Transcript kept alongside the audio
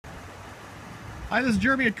Hi, this is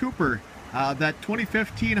Jeremy at Kupper. That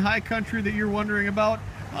 2015 High Country that you're wondering about,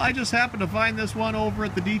 I just happened to find this one over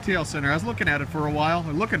at the detail center. I was looking at it for a while,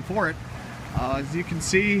 or looking for it. As you can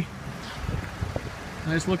see,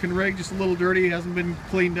 nice looking rig, just a little dirty, hasn't been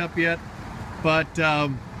cleaned up yet, but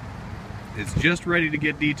it's just ready to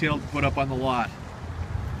get detailed and put up on the lot.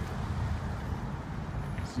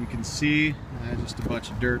 As you can see, just a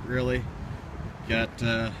bunch of dirt really. Got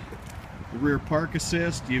the rear park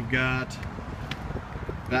assist, you've got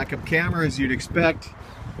backup camera as you'd expect.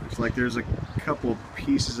 Looks like there's a couple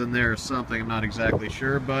pieces in there or something, I'm not exactly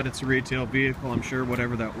sure, but it's a retail vehicle. I'm sure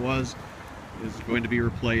whatever that was is going to be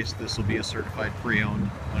replaced. This will be a certified pre-owned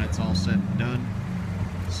when it's all said and done.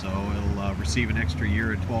 So it'll receive an extra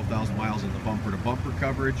year and 12,000 miles of the bumper-to-bumper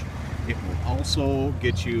coverage. It will also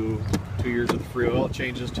get you 2 years of the free oil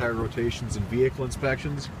changes, tire rotations, and vehicle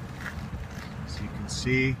inspections. So you can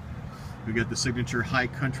see we got the signature High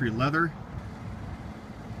Country leather.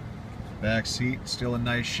 Back seat still in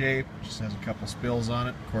nice shape, just has a couple spills on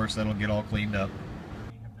it. Of course, that'll get all cleaned up.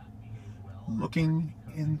 Looking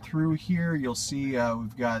in through here, you'll see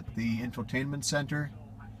we've got the infotainment center.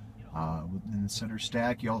 In the center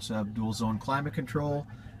stack, you also have dual zone climate control,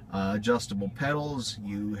 adjustable pedals.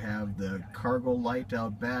 You have the cargo light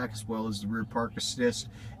out back, as well as the rear park assist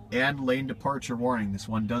and lane departure warning. This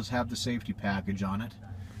one does have the safety package on it.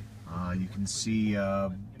 You can see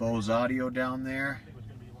Bose audio down there.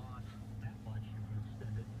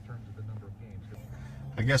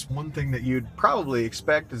 I guess one thing that you'd probably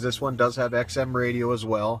expect is this one does have XM radio as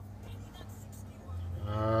well.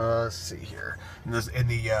 Let's see here. In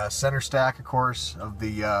the center stack, of course, of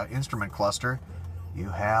the instrument cluster, you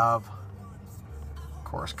have, of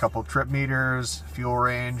course, a couple trip meters, fuel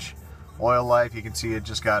range, oil life. You can see it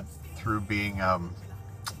just got through being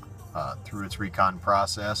through its recon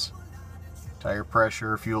process. Tire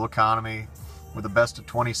pressure, fuel economy, with a best of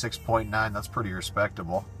 26.9. That's pretty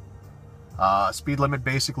respectable. Speed limit,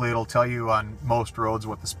 basically it'll tell you on most roads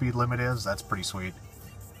what the speed limit is. That's pretty sweet.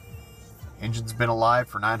 Engine's been alive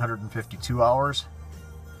for 952 hours.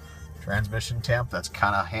 Transmission temp, that's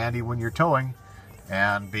kind of handy when you're towing.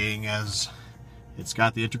 And being as it's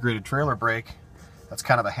got the integrated trailer brake, that's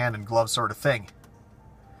kind of a hand in glove sort of thing.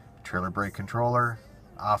 Trailer brake controller,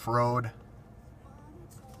 off-road,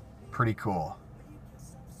 pretty cool.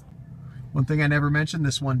 One thing I never mentioned,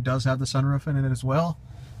 this one does have the sunroof in it as well.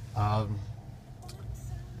 A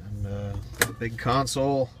big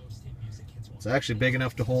console. It's actually big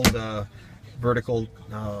enough to hold vertical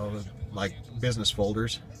like business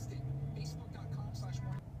folders.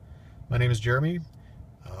 My name is Jeremy,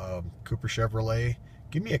 Kupper Chevrolet.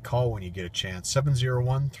 Give me a call when you get a chance,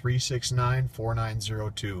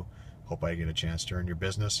 701-369-4902. Hope I get a chance to earn your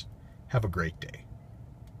business. Have a great day.